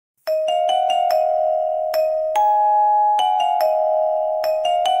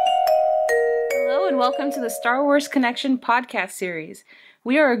welcome to the Star Wars Connection podcast series.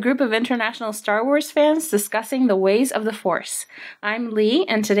 We are a group of international Star Wars fans discussing the ways of the Force. I'm Lee,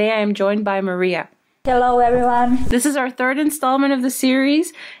 and today I am joined by Maria. Hello everyone. This is our third installment of the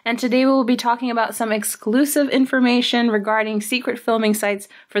series, and today we will be talking about some exclusive information regarding secret filming sites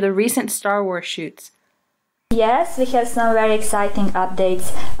for the recent Star Wars shoots. Yes, we have some very exciting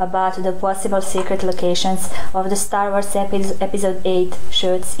updates about the possible secret locations of the Star Wars Episode VIII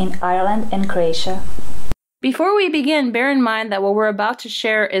shoots in Ireland and Croatia. Before we begin, bear in mind that what we're about to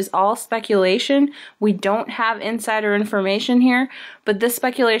share is all speculation. We don't have insider information here, but this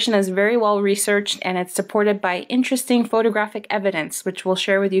speculation is very well researched and it's supported by interesting photographic evidence, which we'll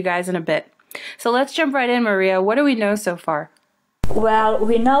share with you guys in a bit. So let's jump right in, Maria. What do we know so far? Well,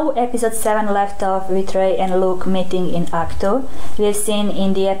 we know Episode VII left off with Rey and Luke meeting in Ahch-to. We've seen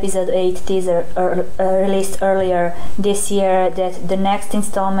in the Episode VIII teaser released earlier this year that the next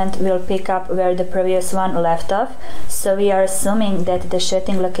installment will pick up where the previous one left off, so we are assuming that the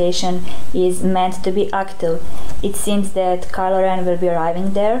shooting location is meant to be Ahch-to. It seems that Kylo Ren will be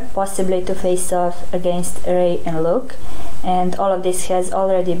arriving there, possibly to face off against Rey and Luke, and all of this has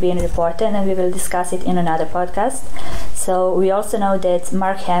already been reported and we will discuss it in another podcast. So we also know that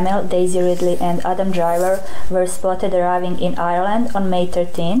Mark Hamill, Daisy Ridley and Adam Driver were spotted arriving in Ireland on May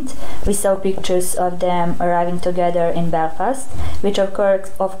 13th. We saw pictures of them arriving together in Belfast, which of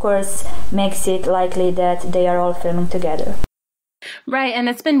course makes it likely that they are all filming together. Right, and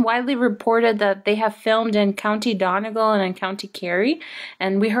it's been widely reported that they have filmed in County Donegal and in County Kerry,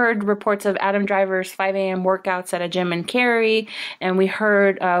 and we heard reports of Adam Driver's 5 a.m. workouts at a gym in Kerry, and we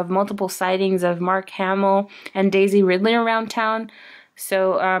heard of multiple sightings of Mark Hamill and Daisy Ridley around town.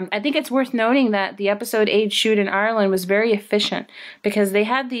 So I think it's worth noting that the Episode VIII shoot in Ireland was very efficient because they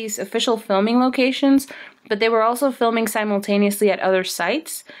had these official filming locations, but they were also filming simultaneously at other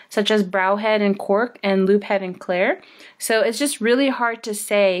sites, such as Browhead in Cork and Loophead in Clare. So it's just really hard to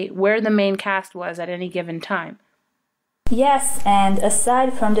say where the main cast was at any given time. Yes, and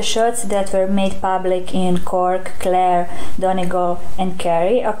aside from the shots that were made public in Cork, Clare, Donegal and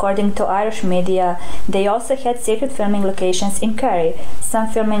Kerry, according to Irish media, they also had secret filming locations in Kerry. Some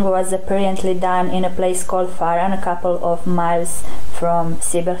filming was apparently done in a place called Farran, a couple of miles from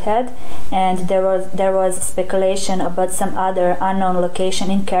Sibylhead, and there was speculation about some other unknown location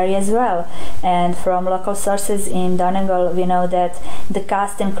in Kerry as well. And from local sources in Donegal, we know that the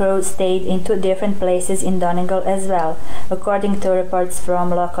cast and crew stayed in 2 different places in Donegal as well. According to reports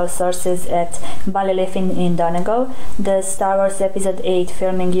from local sources at Ballyliffin in Donegal, the Star Wars Episode VIII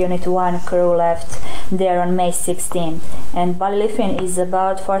filming Unit 1 crew left there on May 16th, and Ballyliffin is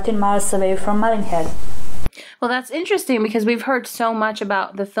about 14 miles away from Mullinhead. Well, that's interesting because we've heard so much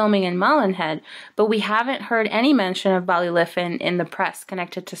about the filming in Mullinhead, but we haven't heard any mention of Ballyliffin in the press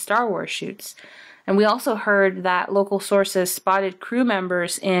connected to Star Wars shoots. And we also heard that local sources spotted crew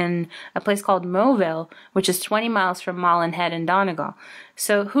members in a place called Moville, which is 20 miles from Mullinhead and Donegal.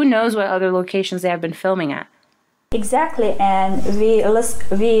 So who knows what other locations they have been filming at. Exactly, and we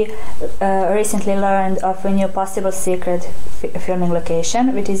recently learned of a new possible secret filming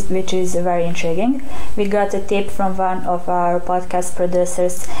location, which is very intriguing. We got a tip from one of our podcast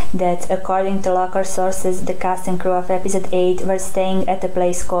producers that according to local sources, the cast and crew of Episode VIII were staying at a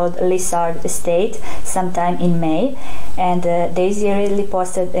place called Liss Ard State sometime in May, and Daisy Ridley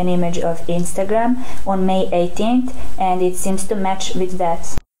posted an image of Instagram on May 18th, and it seems to match with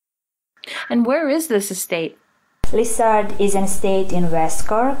that. And where is this estate? Liss Ard is an estate in West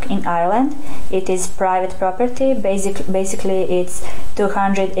Cork in Ireland. It is private property. Basically it's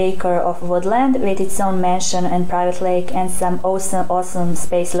 200 acres of woodland with its own mansion and private lake and some awesome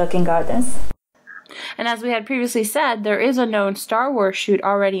space-looking gardens. And as we had previously said, there is a known Star Wars shoot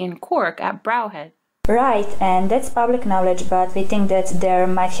already in Cork at Browhead. Right, and that's public knowledge, but we think that there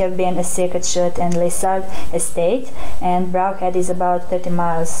might have been a secret shoot in Liss Ard Estate, and Browhead is about 30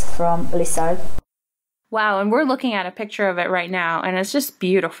 miles from Liss Ard. Wow, and we're looking at a picture of it right now, and it's just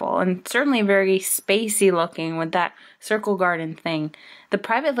beautiful, and certainly very spacey looking with that circle garden thing. The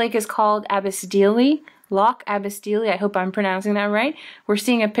private lake is called Abisdealy, Lough Abisdealy, I hope I'm pronouncing that right. We're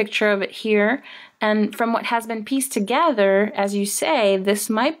seeing a picture of it here, and from what has been pieced together, as you say, this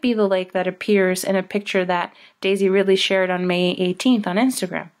might be the lake that appears in a picture that Daisy Ridley shared on May 18th on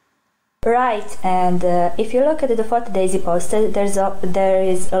Instagram. Right, and if you look at the photo Daisy posted, there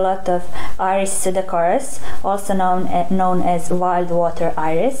is a lot of iris pseudochorus, also known as wild water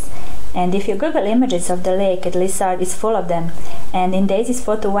iris. And if you Google images of the lake at Liss Ard, it's full of them. And in Daisy's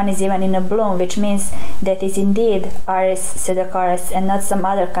photo, one is even in a bloom, which means that it's indeed iris pseudochorus and not some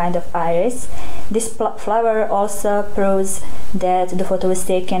other kind of iris. This flower also proves that the photo was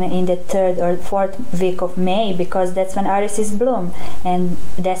taken in the 3rd or 4th week of May, because that's when irises bloom, and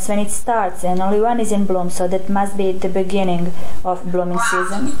that's when it starts, and only one is in bloom, so that must be the beginning of blooming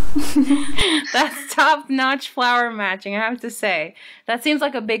season. That's top-notch flower matching, I have to say. That seems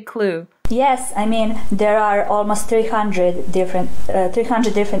like a big clue. Yes, I mean, there are almost 300 different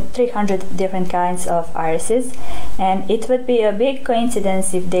kinds of irises, and it would be a big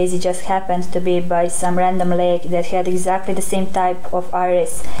coincidence if Daisy just happened to be by some random lake that had exactly the same type of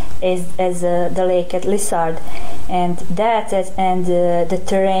iris as the lake at Liss Ard. And the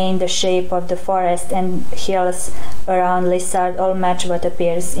terrain, the shape of the forest and hills around Liss Ard all match what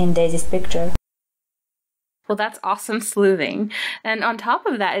appears in Daisy's picture. Well, that's awesome sleuthing. And on top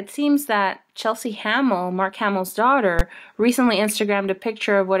of that, it seems that Chelsea Hamill, Mark Hamill's daughter, recently Instagrammed a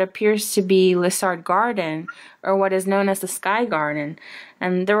picture of what appears to be Liss Ard Garden, or what is known as the Sky Garden.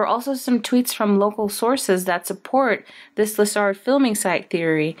 And there were also some tweets from local sources that support this Liss Ard filming site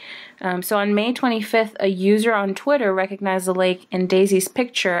theory. So on May 25th, a user on Twitter recognized the lake in Daisy's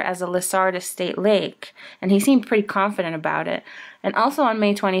picture as a Liss Ard State lake, and he seemed pretty confident about it. And also on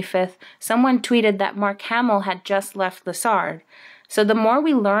May 25th, someone tweeted that Mark Hamill had just left Liss Ard. So the more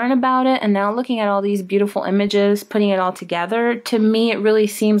we learn about it, and now looking at all these beautiful images, putting it all together, to me it really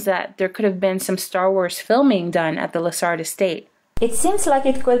seems that there could have been some Star Wars filming done at the Liss Ard Estate. It seems like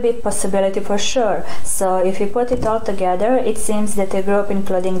it could be a possibility for sure. So if we put it all together, it seems that the group,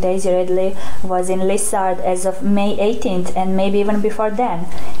 including Daisy Ridley, was in Liss Ard as of May 18th and maybe even before then.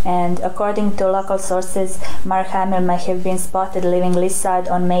 And according to local sources, Mark Hamill might have been spotted leaving Liss Ard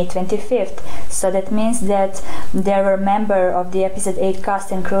on May 25th. So that means that there were members of the Episode 8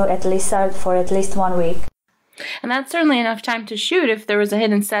 cast and crew at Liss Ard for at least 1 week. And that's certainly enough time to shoot if there was a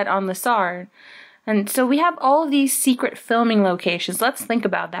hidden set on Liss Ard. And so we have all of these secret filming locations. Let's think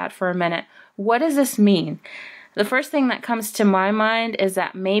about that for a minute. What does this mean? The first thing that comes to my mind is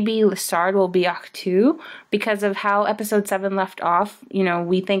that maybe Liss Ard will be Ahch-to, because of how Episode 7 left off. You know,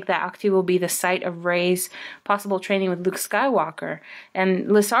 we think that Ahch-to will be the site of Rey's possible training with Luke Skywalker.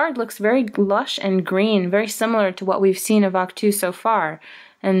 And Liss Ard looks very lush and green, very similar to what we've seen of Ahch-to so far.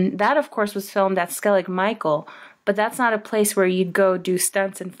 And that, of course, was filmed at Skellig Michael, but that's not a place where you'd go do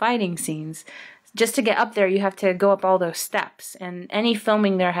stunts and fighting scenes. Just to get up there, you have to go up all those steps, and any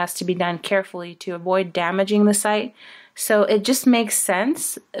filming there has to be done carefully to avoid damaging the site. So it just makes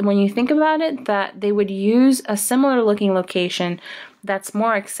sense, when you think about it, that they would use a similar looking location that's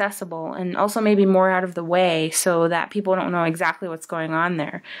more accessible and also maybe more out of the way so that people don't know exactly what's going on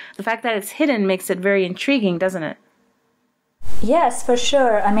there. The fact that it's hidden makes it very intriguing, doesn't it? Yes, for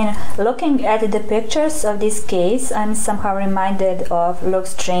sure. I mean, looking at the pictures of this case, I'm somehow reminded of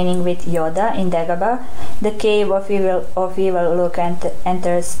Luke's training with Yoda in Dagobah, the cave of evil Luke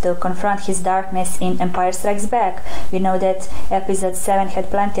enters to confront his darkness in Empire Strikes Back. We know that Episode 7 had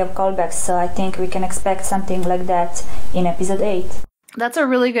plenty of callbacks, so I think we can expect something like that in Episode 8. That's a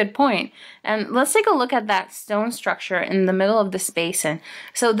really good point. And let's take a look at that stone structure in the middle of this basin.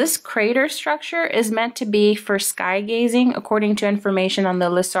 So this crater structure is meant to be for sky gazing, according to information on the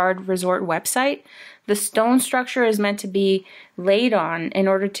Liss Ard Resort website. The stone structure is meant to be laid on in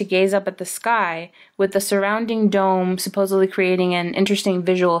order to gaze up at the sky, with the surrounding dome supposedly creating an interesting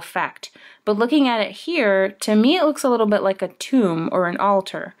visual effect. But looking at it here, to me it looks a little bit like a tomb or an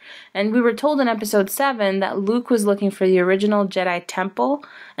altar. And we were told in Episode 7 that Luke was looking for the original Jedi Temple,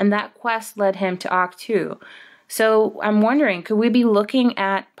 and that quest led him to Ahch-to. So I'm wondering, could we be looking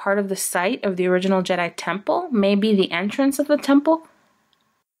at part of the site of the original Jedi Temple? Maybe the entrance of the temple?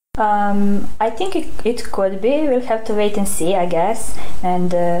 I think it could be. We'll have to wait and see, I guess.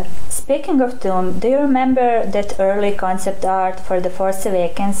 And speaking of tomb, do you remember that early concept art for The Force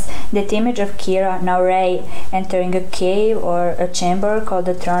Awakens? That image of Kira, now Rey, entering a cave or a chamber called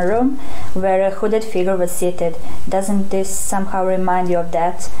the throne room, where a hooded figure was seated. Doesn't this somehow remind you of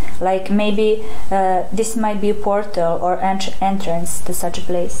that? Like maybe this might be a portal or entrance to such a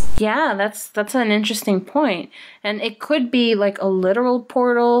place. Yeah, that's an interesting point. And it could be like a literal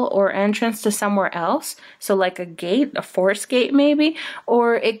portal or entrance to somewhere else. So like a gate, a force gate maybe.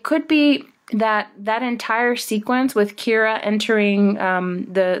 Or it could be that entire sequence with Kira entering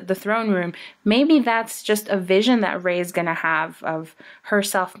the throne room, maybe that's just a vision that Rey's gonna have of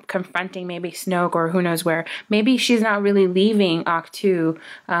herself confronting maybe Snoke or who knows where. Maybe she's not really leaving Ahch-to,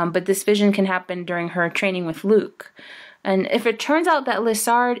 but this vision can happen during her training with Luke. And if it turns out that Liss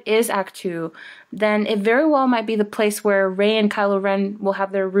Ard is Ahch-to, then it very well might be the place where Rey and Kylo Ren will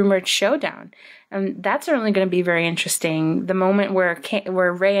have their rumored showdown. And that's certainly going to be very interesting, the moment where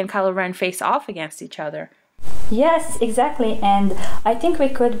Rey and Kylo Ren face off against each other. Yes, exactly, and I think we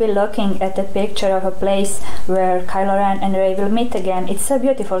could be looking at a picture of a place where Kylo Ren and Rey will meet again. It's so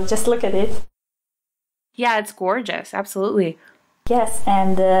beautiful, just look at it. Yeah, it's gorgeous, absolutely. Yes,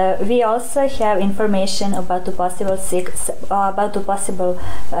 and we also have information about the possible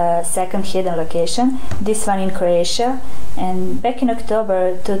second hidden location, this one in Croatia. And back in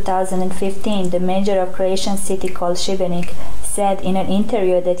October 2015, the mayor of Croatian city called Šibenik said in an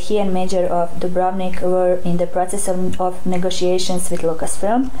interview that he and mayor of Dubrovnik were in the process of negotiations with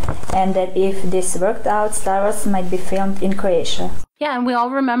Lucasfilm, and that if this worked out, Star Wars might be filmed in Croatia. Yeah, and we all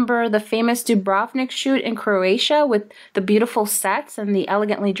remember the famous Dubrovnik shoot in Croatia with the beautiful sets and the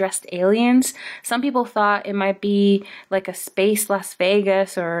elegantly dressed aliens. Some people thought it might be like a space Las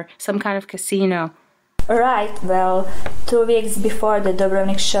Vegas or some kind of casino. Right, well, 2 weeks before the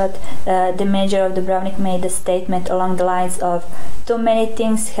Dubrovnik shot, the mayor of Dubrovnik made a statement along the lines of too many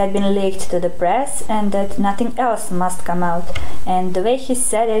things had been leaked to the press and that nothing else must come out. And the way he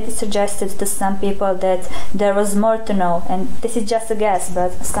said it suggested to some people that there was more to know, and this is just a guess,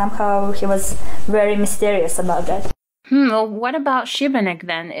 but somehow he was very mysterious about that. Well, what about Šibenik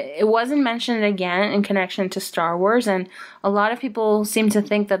then? It wasn't mentioned again in connection to Star Wars, and a lot of people seem to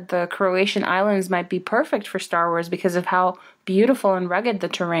think that the Croatian islands might be perfect for Star Wars because of how beautiful and rugged the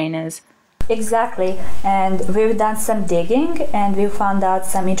terrain is. Exactly, and we've done some digging and we found out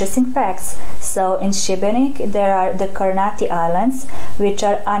some interesting facts. So in Šibenik there are the Kornati Islands, which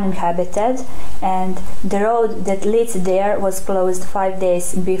are uninhabited, and the road that leads there was closed 5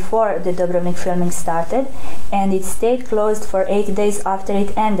 days before the Dubrovnik filming started, and it stayed closed for 8 days after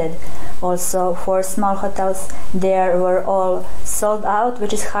it ended. Also, 4 small hotels there were all sold out,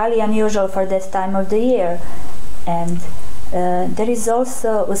 which is highly unusual for that time of the year. And there is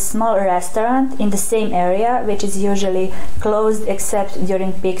also a small restaurant in the same area, which is usually closed except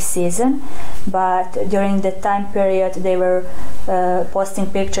during peak season, but during the time period they were posting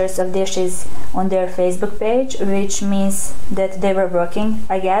pictures of dishes on their Facebook page, which means that they were working,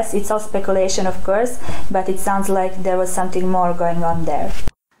 I guess. It's all speculation, of course, but it sounds like there was something more going on there.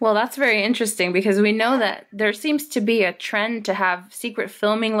 Well, that's very interesting because we know that there seems to be a trend to have secret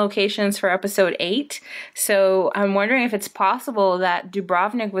filming locations for Episode VIII. So I'm wondering if it's possible that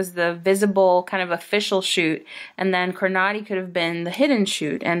Dubrovnik was the visible kind of official shoot and then Kornati could have been the hidden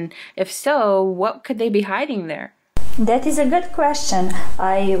shoot. And if so, what could they be hiding there? That is a good question.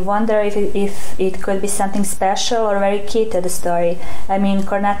 I wonder if it could be something special or very key to the story. I mean,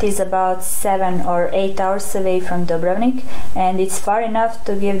 Kornati is about 7 or 8 hours away from Dubrovnik, and it's far enough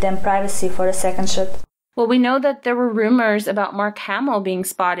to give them privacy for a second shot. Well, we know that there were rumors about Mark Hamill being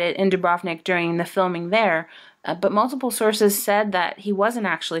spotted in Dubrovnik during the filming there, but multiple sources said that he wasn't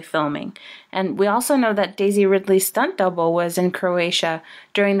actually filming. And we also know that Daisy Ridley's stunt double was in Croatia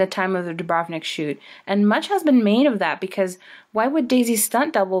during the time of the Dubrovnik shoot. And much has been made of that because why would Daisy's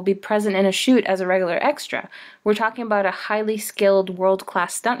stunt double be present in a shoot as a regular extra? We're talking about a highly skilled,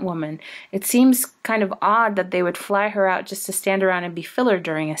 world-class stunt woman. It seems kind of odd that they would fly her out just to stand around and be filler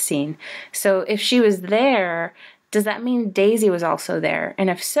during a scene. So if she was there, does that mean Daisy was also there? And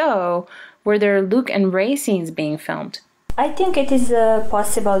if so, were there Luke and Rey scenes being filmed? I think it is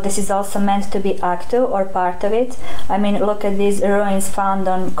possible this is also meant to be Ahch-to or part of it. I mean, look at these ruins found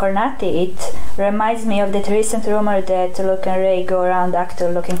on Kornati. It reminds me of that recent rumor that Luke and Rey go around Ahch-to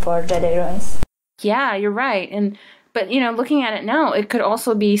looking for Jedi ruins. Yeah, you're right. But looking at it now, it could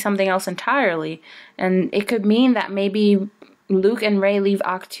also be something else entirely. And it could mean that maybe Luke and Rey leave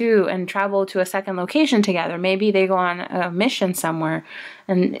Ahch-to and travel to a second location together. Maybe they go on a mission somewhere.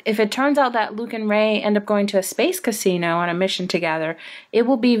 And if it turns out that Luke and Rey end up going to a space casino on a mission together, it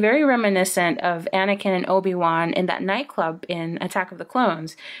will be very reminiscent of Anakin and Obi-Wan in that nightclub in Attack of the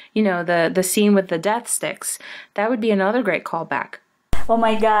Clones. The scene with the death sticks. That would be another great callback. Oh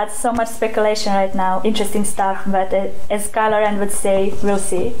my god, so much speculation right now. Interesting stuff, but as Kylo Ren would say, we'll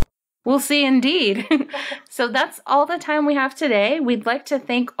see. We'll see indeed. So that's all the time we have today. We'd like to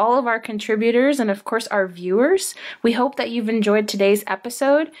thank all of our contributors and of course our viewers. We hope that you've enjoyed today's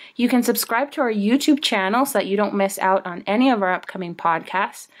episode. You can subscribe to our YouTube channel so that you don't miss out on any of our upcoming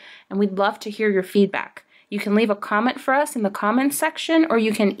podcasts. And we'd love to hear your feedback. You can leave a comment for us in the comments section, or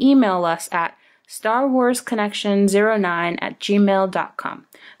you can email us at starwarsconnection09@gmail.com.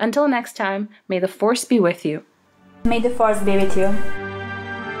 Until next time, may the Force be with you. May the Force be with you.